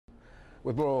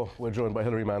With more, we're joined by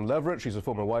Mann Leverett. She's a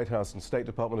former White House and State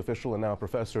Department official and now a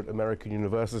professor at American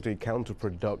University.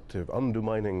 Counterproductive,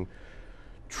 undermining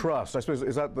trust. I suppose,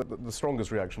 is that the strongest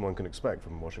reaction one can expect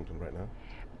from Washington right now?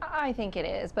 I think it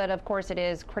is, but of course it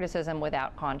is criticism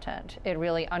without content. It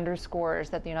really underscores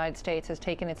that the United States has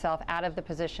taken itself out of the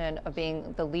position of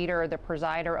being the leader, the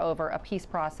presider over a peace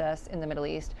process in the Middle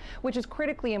East, which is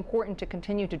critically important to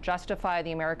continue to justify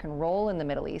the American role in the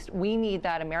Middle East. We need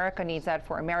that. America needs that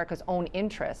for America's own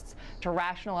interests, to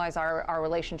rationalize our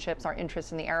relationships, our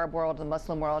interests in the Arab world, the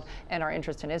Muslim world, and our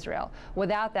interest in Israel.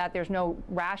 Without that, there's no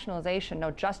rationalization, no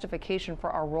justification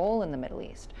for our role in the Middle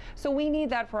East. So we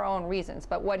need that for our own reasons.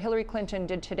 But what Hillary Clinton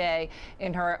did today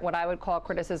in her, what I would call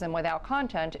criticism without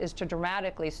content, is to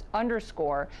dramatically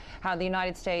underscore how the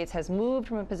United States has moved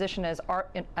from a position as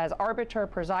arbiter,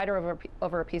 presider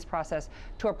over a peace process,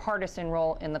 to a partisan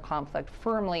role in the conflict,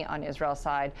 firmly on Israel's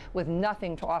side, with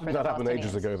nothing to offer the Palestinians. That happened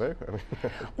ages ago, though.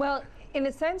 Well, in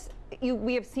a sense,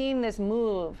 we have seen this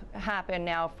move happen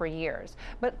now for years.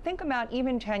 But think about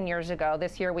even 10 years ago.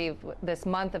 This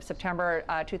month of September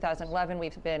 2011,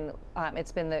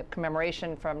 it's been the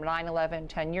commemoration from 9/11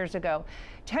 10 years ago.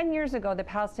 10 years ago, the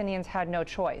Palestinians had no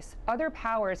choice. Other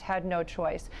powers had no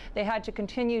choice. They had to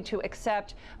continue to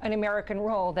accept an American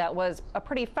role that was a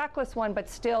pretty feckless one, but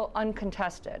still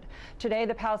uncontested. Today,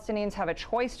 the Palestinians have a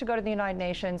choice to go to the United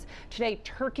Nations. Today,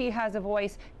 Turkey has a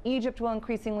voice. Egypt will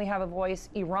increasingly have a voice.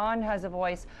 Iran has a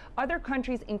voice. Other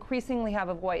countries increasingly have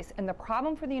a voice. And the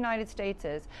problem for the United States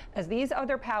is, as these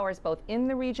other powers, both in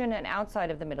the region and outside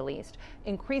of the Middle East,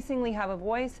 increasingly have a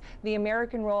voice, the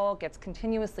American role gets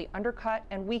continuously undercut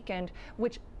and weakened,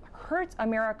 which hurts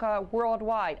America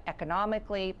worldwide,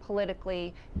 economically,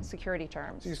 politically, in security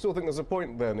terms. So you still think there's a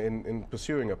point then in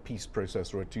pursuing a peace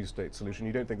process or a two-state solution?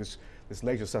 You don't think this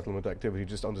later settlement activity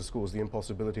just underscores the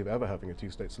impossibility of ever having a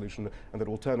two-state solution, and that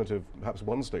alternative, perhaps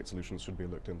one-state solutions should be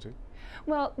looked into?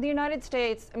 Well, the United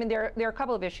States, I mean, there are a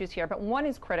couple of issues here, but one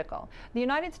is critical. The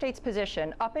United States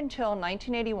position up until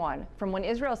 1981, from when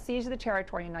Israel seized the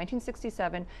territory in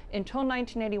 1967 until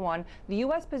 1981, the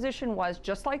U.S. position was,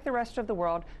 just like the rest of the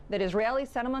world, that Israeli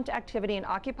settlement activity in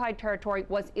occupied territory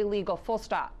was illegal, full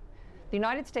stop. The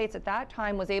United States at that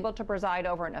time was able to preside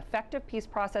over an effective peace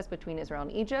process between Israel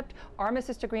and Egypt,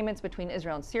 armistice agreements between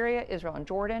Israel and Syria, Israel and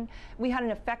Jordan. We had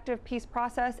an effective peace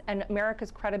process, and America's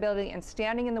credibility and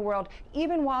standing in the world,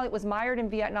 even while it was mired in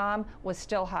Vietnam, was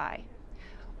still high.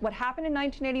 What happened in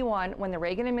 1981, when the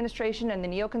Reagan administration and the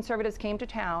neoconservatives came to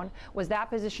town, was that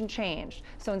position changed.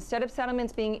 So instead of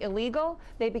settlements being illegal,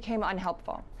 they became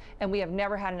unhelpful. And we have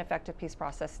never had an effective peace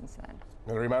process since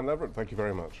then. Mann Leverett, thank you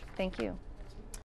very much. Thank you.